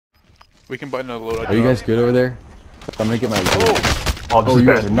We can buy another loadout. Are you guys good over there? I'm gonna get my. Oh, this is you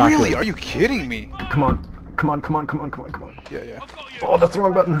guys bad. are not Really? good. Are you kidding me? Come on. Come on, come on, come on, come on, come on. Yeah, yeah. Oh, that's the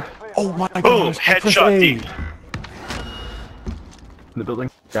wrong button. Oh my god! Boom! Headshot deep. In the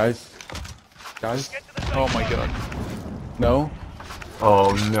building. Guys. Oh my god. No.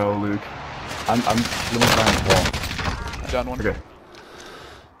 Oh no, Luke. I'm living behind the wall. Down one. Okay.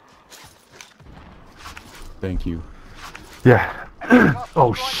 Thank you. Yeah.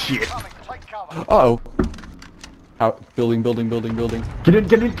 Oh shit. Uh oh. Building. Get in,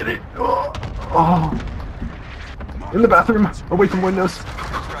 get in, get in. Oh. Oh. In the bathroom, away from windows.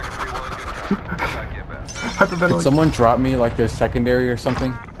 Did someone drop me like a secondary or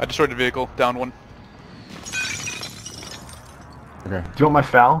something? I destroyed the vehicle. Down one. Okay. Do you want my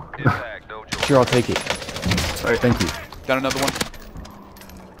foul? Sure, I'll take it. Alright, Thank you. Down another one.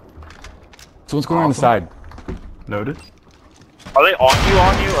 Someone's going on the side. noted. Are they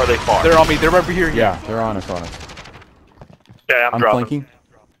on you, or are they far? They're on me. They're over here. Yeah, they're on us. Yeah, I'm dropping. flanking.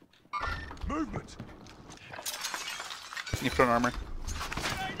 Movement. Need front armor.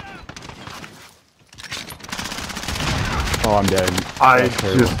 Oh, I'm dead. I That's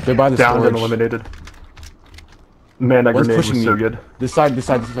terrible. just They're by the downed and storage. eliminated. Man, that One's grenade was pushing so me. good. This side,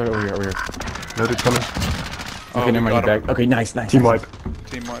 over here. Noted, coming. Okay, we never mind, got you're him. back. Okay, nice. Team wipe.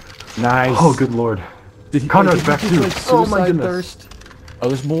 Team wipe. Nice. Oh, good lord. Did he, Conrad's did he back just, too. like, Oh my suicide goodness. thirst? Oh,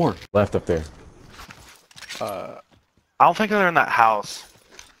 there's more left up there. I don't think they're in that house.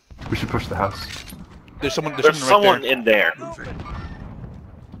 We should push the house. There's someone. There's someone right there. in there.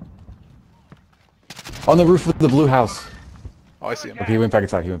 On the roof of the blue house. Oh, I see him. Okay, he went back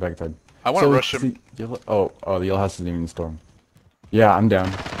inside. I want to So rush it's him. the yellow, oh, the yellow house isn't even in storm. Yeah, I'm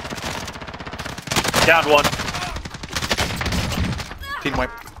down. Down one. Team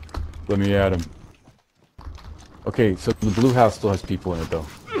wipe. Let me at him. Okay, so the blue house still has people in it though.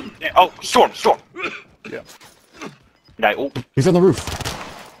 Yeah, oh, storm. Yeah. Yeah, oh, He's on the roof.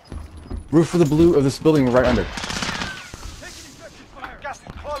 Roof of the blue of this building we're right under.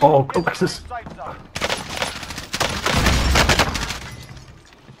 Oh, Alexis.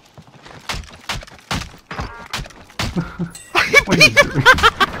 What are you doing?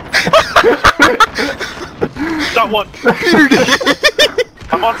 got one.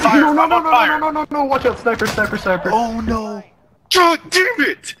 I'm on fire. No, no, I'm no, on no, fire. no, no, no, no, watch out, sniper. Oh no. God damn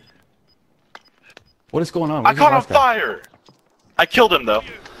it! What is going on? I Where's the caught on last guy? fire. I killed him though.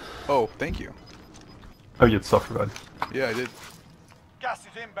 Oh, thank you. Oh, you had suffer, bud. Yeah, I did. Gas is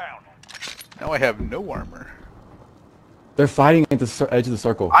inbound. Now I have no armor. They're fighting at the edge of the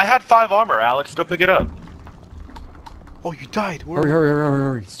circle. I had 5 armor, Alex. Go pick it up. Oh, you died. Where?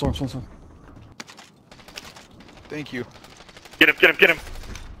 Hurry. Storm. Thank you. Get him.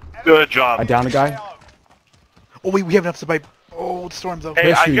 Good job. I downed a guy. Oh wait, we have enough to buy. Oh, the storm's out.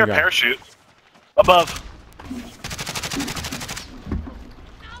 Hey, I Parachute hear guy. parachute. Above.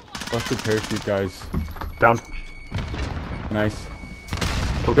 Busted parachute guys. Down. Nice.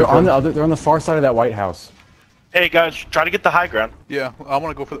 Okay, They're on the far side of that White House. Hey guys, try to get the high ground. Yeah, I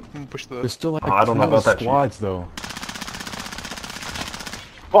want to go for the push the. There's still like I don't know 12 about that, squads though.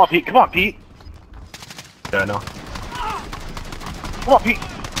 Come on, Pete. Yeah, I know. Come on, Pete.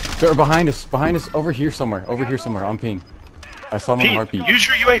 They're behind us, over here somewhere, on ping. I saw them on the heartbeat. Pete, use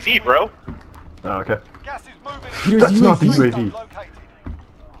your UAV, bro. Oh, okay. Gas is moving. Peter's That's not the UAV. UAV. Located.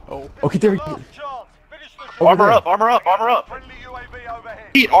 Oh, Okay, there we go. Last chance. Finish the job. Armor there. up, armor up. Friendly UAV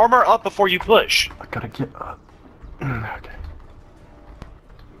overhead. Pete, armor up before you push. I gotta get up. Okay.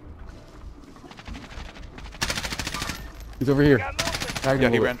 He's over here. yeah,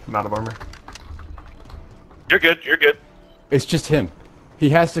 he ran. I'm out of armor. You're good. It's just him. He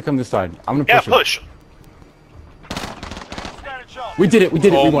has to come this side. I'm gonna Yeah, push him. push. Standing shot. We did it.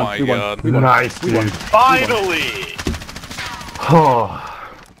 Oh we won. my we won. God. We won. Nice, dude. Finally. Oh.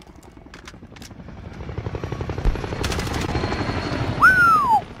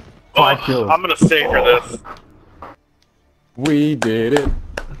 Five kills. I'm gonna savor this. We did it.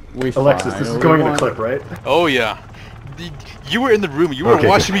 We Alexis, this is finally going in won. the clip, right? Oh yeah. You were in the room. You were Okay,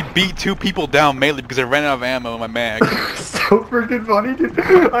 watching me beat 2 people down mainly because I ran out of ammo in my mag. So freaking funny, dude.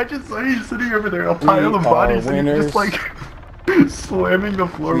 I just saw you sitting over there, a pile of We are bodies, and you're just winners. like slamming the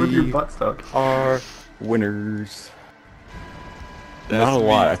floor with your We butt stuck. Are winners. That's Not a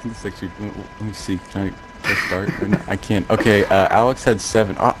lot. me. I think it's actually. Let me see. Can I press start? Or no, I can't. Okay. Alex had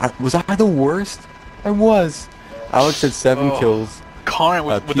 7. Was I the worst? I was. Alex had 7 Oh. kills. Conrad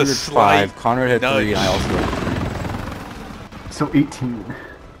with Peter a had slight 5. Conrad had 3, and I nudge. also. Had 3. So 18.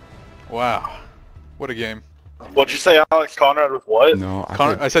 Wow. What a game. What'd you say, Alex? Conrad with what? No,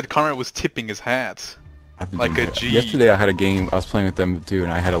 I said Conrad was tipping his hat. I've been Like doing a that. G. Yesterday I had a game. I was playing with them too,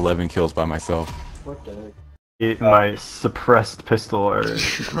 and I had 11 kills by myself. My suppressed pistol or...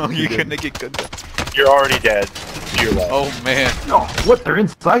 Oh, you're gonna get good. You're already dead. You're left. Oh man. Oh, what? They're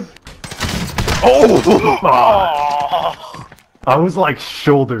inside? Oh! Oh! I was like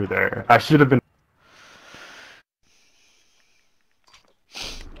shoulder there. I should have been...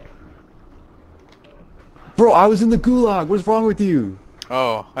 Bro, I was in the gulag. What's wrong with you?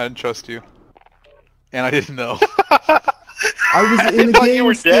 Oh, I didn't trust you. And I didn't know. I was in the thought you game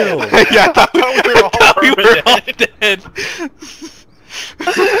were still. dead. Yeah, I thought we were all dead.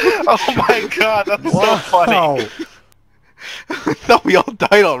 Oh my god, that's so funny. I thought we all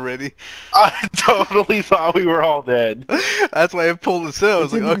died already. I totally thought we were all dead. That's why I pulled this out. I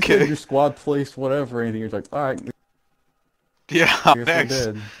was like, You said okay. your squad placed whatever, anything. You're like, alright, Yeah, I guess we're next.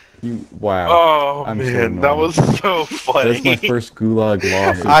 dead. You, wow. Oh I'm so man, that annoyed. was so funny. That's my first gulag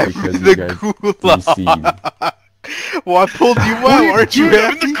loss is I'm because in you the guys gulag. DC'd. Well, I pulled you out. Aren't you Dude,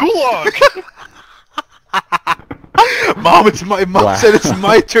 I'm in happy? the gulag. Mom, it's my mom Wow. said it's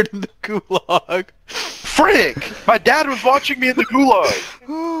my turn in the gulag. Frick! My dad was watching me in the gulag.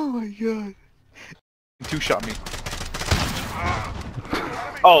 Oh my god. Two shot me.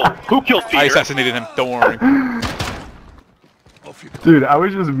 Oh, who killed I Peter? assassinated him. Don't worry. Dude, I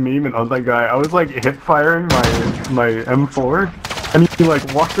was just memeing on that guy. I was like hip firing my M4, and he like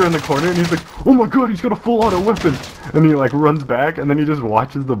walks around the corner and he's like, "Oh my god, he's got a full auto weapon!" And he like runs back and then he just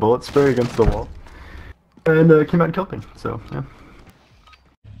watches the bullet spray against the wall, and came out and killed me. So yeah.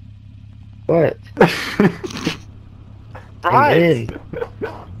 What? I'm Right. in.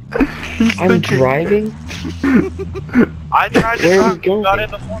 He's I'm thinking- driving? I tried to Where are talk we going? about it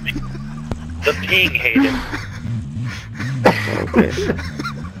before me. The ping, Hayden. Okay.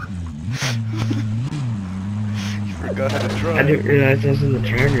 You forgot how to I drive. didn't realize I was in the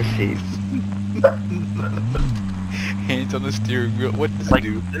driver's seat. Hands on the steering wheel. What does it Like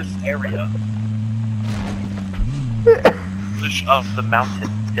do? this area. Push up the mountain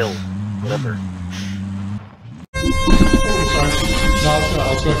hill. Whatever. No,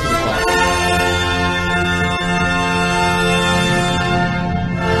 I was going for the top.